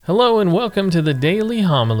Hello and welcome to the Daily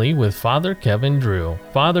Homily with Father Kevin Drew.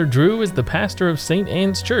 Father Drew is the pastor of St.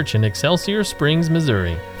 Anne's Church in Excelsior Springs,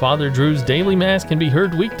 Missouri. Father Drew's daily mass can be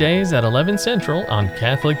heard weekdays at 11 Central on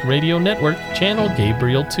Catholic Radio Network, channel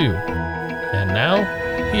Gabriel 2. And now,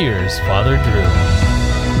 here's Father Drew.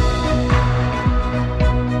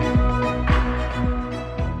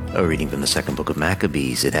 A reading from the second book of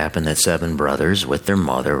Maccabees. It happened that 7 brothers with their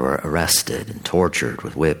mother were arrested and tortured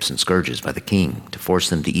with whips and scourges by the king to force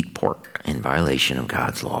them to eat pork in violation of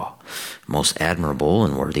God's law. Most admirable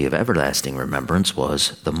and worthy of everlasting remembrance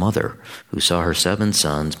was the mother who saw her 7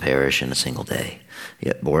 sons perish in a single day,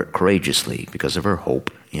 yet bore it courageously because of her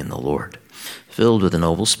hope in the Lord. Filled with a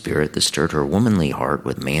noble spirit that stirred her womanly heart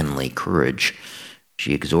with manly courage,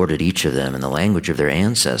 she exhorted each of them in the language of their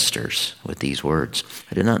ancestors with these words: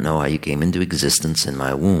 I did not know how you came into existence in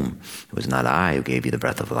my womb. It was not I who gave you the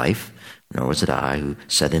breath of life, nor was it I who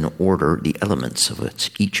set in order the elements of which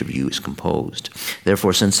each of you is composed.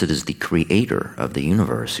 Therefore, since it is the Creator of the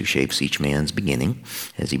universe who shapes each man's beginning,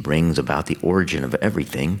 as he brings about the origin of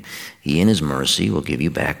everything, he in his mercy will give you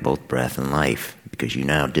back both breath and life, because you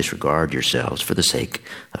now disregard yourselves for the sake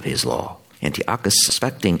of his law. Antiochus,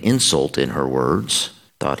 suspecting insult in her words,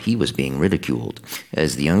 thought he was being ridiculed.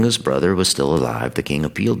 As the youngest brother was still alive, the king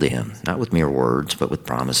appealed to him, not with mere words, but with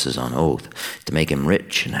promises on oath, to make him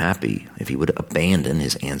rich and happy if he would abandon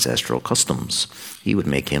his ancestral customs. He would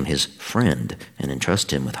make him his friend and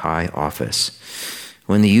entrust him with high office.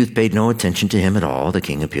 When the youth paid no attention to him at all, the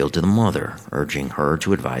king appealed to the mother, urging her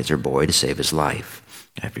to advise her boy to save his life.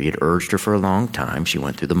 After he had urged her for a long time, she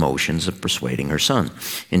went through the motions of persuading her son.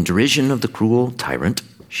 In derision of the cruel tyrant,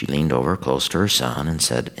 she leaned over close to her son and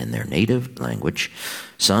said in their native language,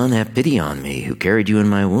 Son, have pity on me, who carried you in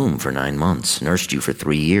my womb for 9 months, nursed you for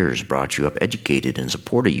 3 years, brought you up educated, and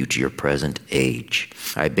supported you to your present age.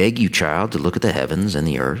 I beg you, child, to look at the heavens and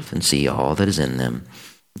the earth and see all that is in them.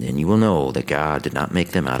 Then you will know that God did not make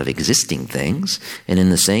them out of existing things, and in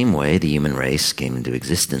the same way the human race came into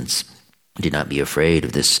existence. Do not be afraid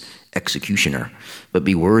of this executioner, but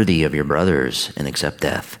be worthy of your brothers and accept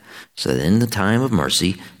death, so that in the time of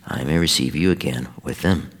mercy I may receive you again with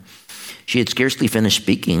them. She had scarcely finished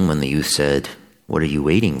speaking when the youth said, What are you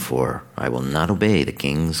waiting for? I will not obey the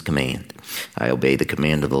king's command. I obey the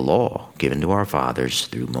command of the law given to our fathers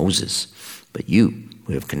through Moses. But you,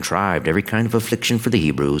 who have contrived every kind of affliction for the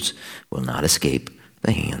Hebrews, will not escape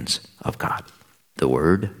the hands of God. The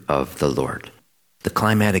word of the Lord. The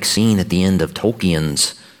climatic scene at the end of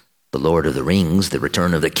Tolkien's The Lord of the Rings, The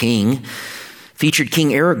Return of the King, featured King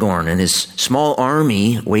Aragorn and his small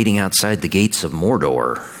army waiting outside the gates of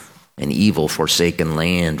Mordor, an evil forsaken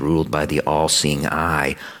land ruled by the all-seeing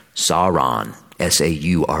eye, Sauron,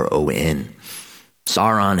 S-A-U-R-O-N.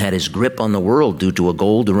 Sauron had his grip on the world due to a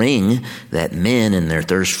gold ring that men, in their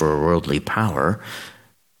thirst for worldly power,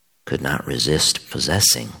 could not resist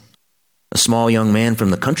possessing. A small young man from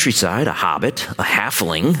the countryside, a hobbit, a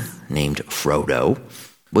halfling named Frodo,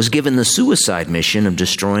 was given the suicide mission of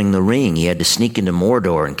destroying the ring. He had to sneak into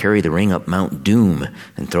Mordor and carry the ring up Mount Doom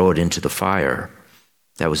and throw it into the fire.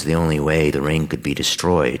 That was the only way the ring could be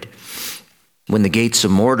destroyed. When the gates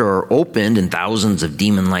of Mordor opened and thousands of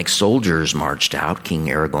demon-like soldiers marched out, King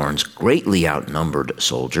Aragorn's greatly outnumbered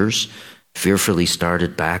soldiers fearfully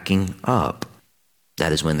started backing up.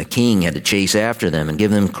 That is when the king had to chase after them and give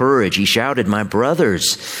them courage. He shouted, My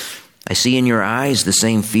brothers, I see in your eyes the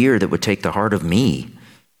same fear that would take the heart of me.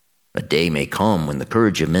 A day may come when the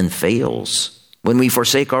courage of men fails, when we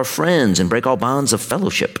forsake our friends and break all bonds of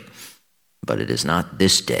fellowship. But it is not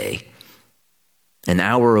this day. An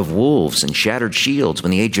hour of wolves and shattered shields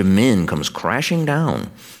when the age of men comes crashing down.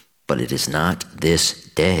 But it is not this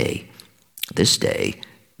day. This day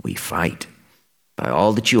we fight. By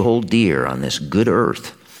all that you hold dear on this good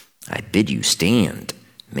earth, I bid you stand,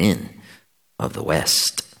 men of the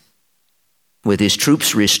West. With his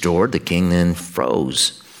troops restored, the king then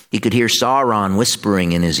froze. He could hear Sauron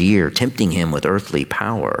whispering in his ear, tempting him with earthly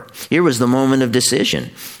power. Here was the moment of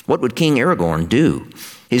decision. What would King Aragorn do?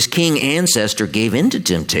 His king ancestor gave in to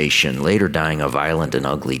temptation, later dying a violent and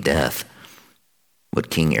ugly death.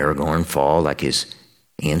 Would King Aragorn fall like his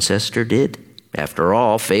ancestor did? After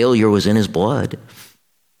all, failure was in his blood.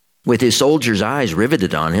 With his soldiers' eyes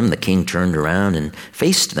riveted on him, the king turned around and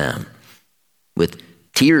faced them. With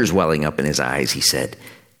tears welling up in his eyes, he said,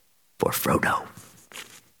 For Frodo.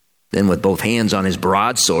 Then with both hands on his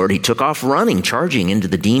broadsword, he took off running, charging into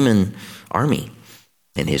the demon army.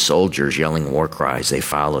 And his soldiers, yelling war cries, they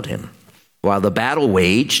followed him. While the battle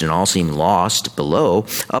waged and all seemed lost below,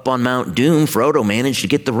 up on Mount Doom, Frodo managed to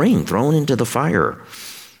get the ring thrown into the fire.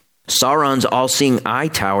 Sauron's all-seeing eye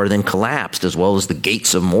tower then collapsed, as well as the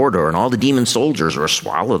gates of Mordor, and all the demon soldiers were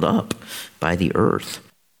swallowed up by the earth.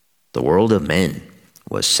 The world of men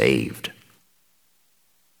was saved.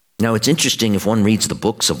 Now, it's interesting, if one reads the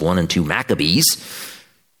books of 1 and 2 Maccabees,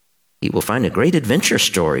 he will find a great adventure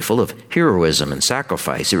story full of heroism and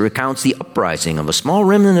sacrifice. It recounts the uprising of a small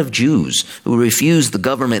remnant of Jews who refused the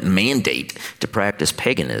government mandate to practice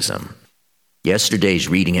paganism. Yesterday's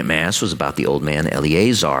reading at Mass was about the old man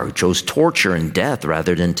Eleazar, who chose torture and death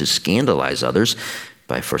rather than to scandalize others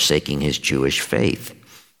by forsaking his Jewish faith.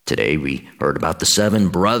 Today we heard about the 7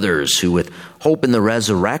 brothers who, with hope in the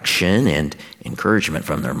resurrection and encouragement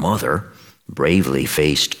from their mother, bravely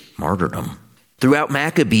faced martyrdom. Throughout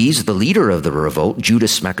Maccabees, the leader of the revolt,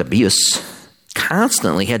 Judas Maccabeus,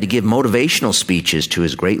 constantly had to give motivational speeches to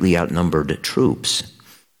his greatly outnumbered troops.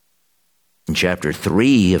 In chapter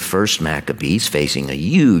 3 of 1 Maccabees, facing a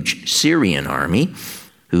huge Syrian army,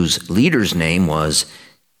 whose leader's name was,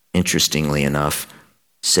 interestingly enough,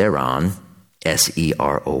 Seron,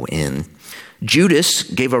 S-E-R-O-N, Judas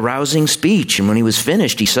gave a rousing speech, and when he was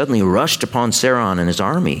finished, he suddenly rushed upon Seron and his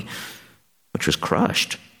army, which was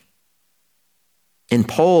crushed. In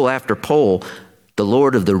poll after poll, The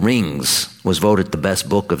Lord of the Rings was voted the best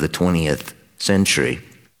book of the 20th century.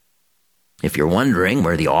 If you're wondering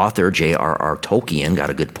where the author, J.R.R. Tolkien, got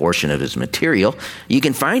a good portion of his material, you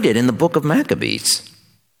can find it in the book of Maccabees,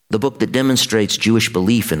 the book that demonstrates Jewish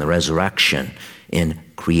belief in the resurrection, in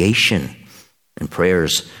creation, and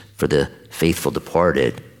prayers for the faithful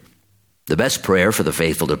departed. The best prayer for the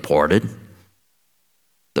faithful departed,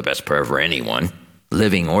 the best prayer for anyone,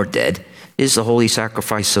 living or dead, is the holy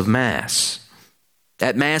sacrifice of Mass.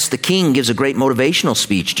 At Mass, the king gives a great motivational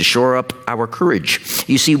speech to shore up our courage.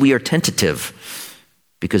 You see, we are tentative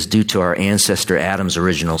because due to our ancestor Adam's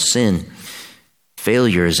original sin,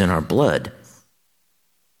 failure is in our blood.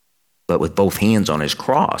 But with both hands on his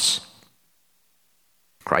cross,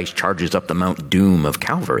 Christ charges up the Mount Doom of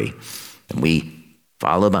Calvary, and we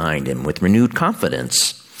follow behind him with renewed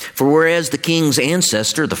confidence. For whereas the king's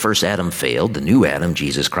ancestor, the first Adam, failed, the new Adam,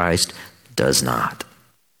 Jesus Christ, does not.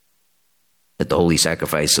 At the holy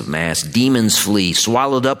sacrifice of Mass, demons flee,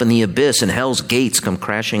 swallowed up in the abyss, and hell's gates come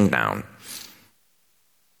crashing down.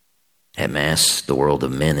 At Mass, the world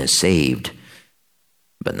of men is saved,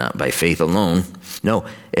 but not by faith alone. No,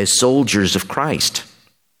 as soldiers of Christ,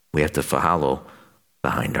 we have to follow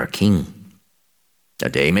behind our King. A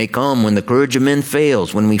day may come when the courage of men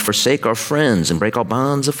fails, when we forsake our friends and break all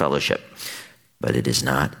bonds of fellowship. But it is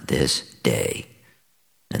not this day.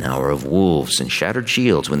 An hour of wolves and shattered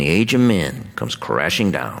shields when the age of men comes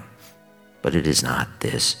crashing down. But it is not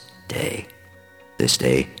this day. This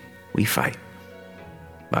day we fight.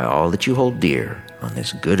 By all that you hold dear on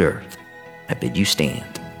this good earth, I bid you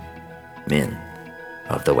stand, men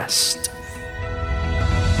of the West.